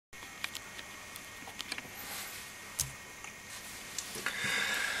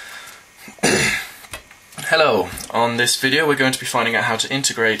Hello, on this video we're going to be finding out how to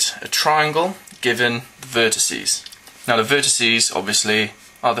integrate a triangle given the vertices. Now the vertices obviously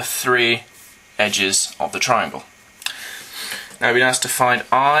are the three edges of the triangle. Now we've been asked to find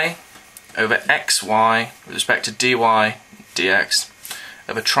I over xy with respect to dy dx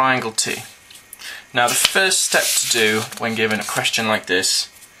of a triangle T. Now the first step to do when given a question like this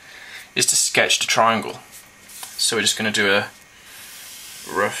is to sketch the triangle. So we're just going to do a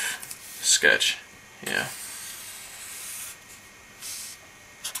rough sketch here.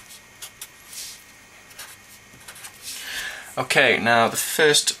 Okay, now the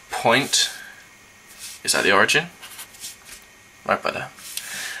first point is at the origin, right by there.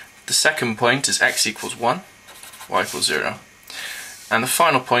 The second point is x equals 1, y equals 0. And the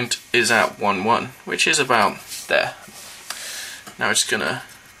final point is at 1, 1, which is about there. Now we're just going to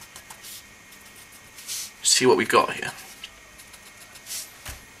see what we've got here.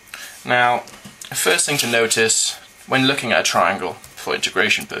 Now, the first thing to notice when looking at a triangle for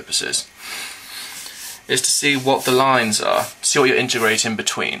integration purposes is to see what the lines are, see what you're integrating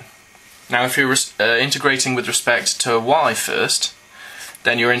between. Now if you're integrating with respect to y first,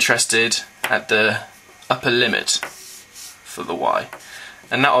 then you're interested at the upper limit for the y,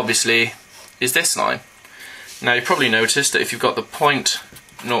 and that obviously is this line. Now you probably noticed that if you've got the point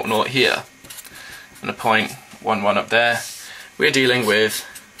 0, 0 here and the point 1, 1 up there, we're dealing with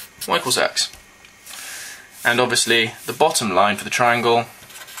y equals x. And obviously the bottom line for the triangle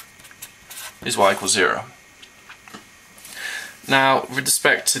is y equals 0. Now with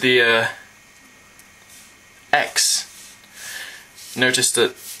respect to the x, notice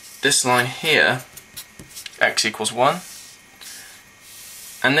that this line here, x equals 1,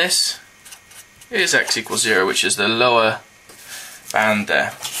 and this is x equals 0, which is the lower band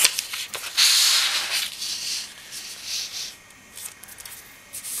there.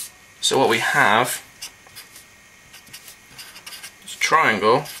 So what we have is a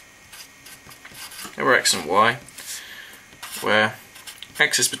triangle over x and y, where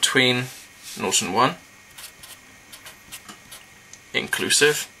x is between 0 and 1,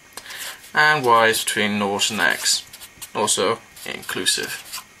 inclusive, and y is between 0 and x, also inclusive.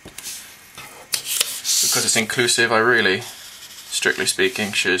 Because it's inclusive, I really, strictly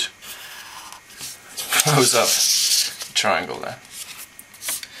speaking, should close up the triangle there.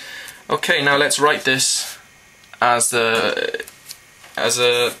 Okay, now let's write this as a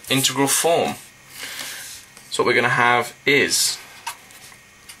integral form. So what we're going to have is,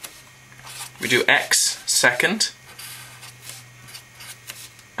 we do x second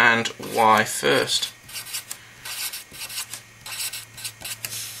and y first.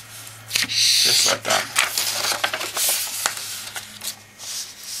 Just like that.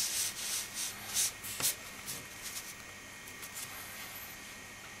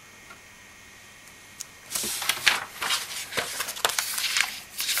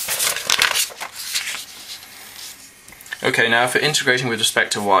 Okay, now for integrating with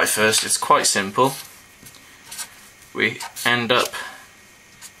respect to y first, it's quite simple. We end up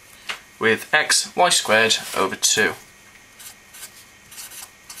with x y squared over 2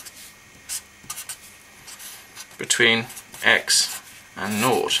 between x and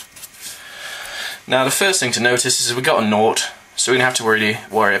 0. Now the first thing to notice is we've got a 0, so we don't have to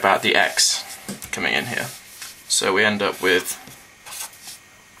worry about the x coming in here. So we end up with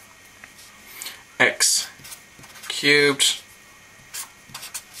x cubed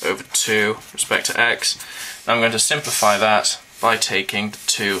over 2 with respect to x. Now I'm going to simplify that by taking the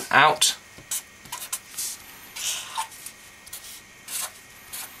 2 out,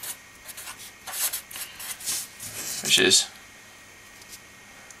 which is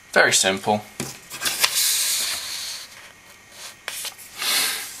very simple.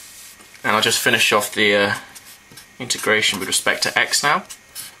 And I'll just finish off the integration with respect to x now,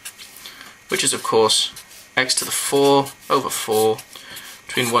 which is of course x to the 4 over 4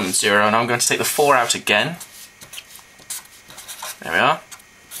 between 1 and 0, and I'm going to take the 4 out again. There we are.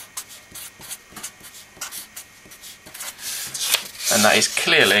 And that is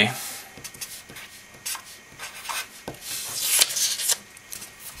clearly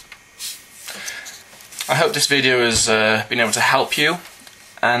I hope this video has been able to help you,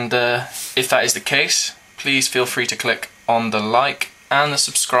 and if that is the case, please feel free to click on the like and the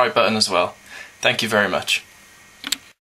subscribe button as well. Thank you very much.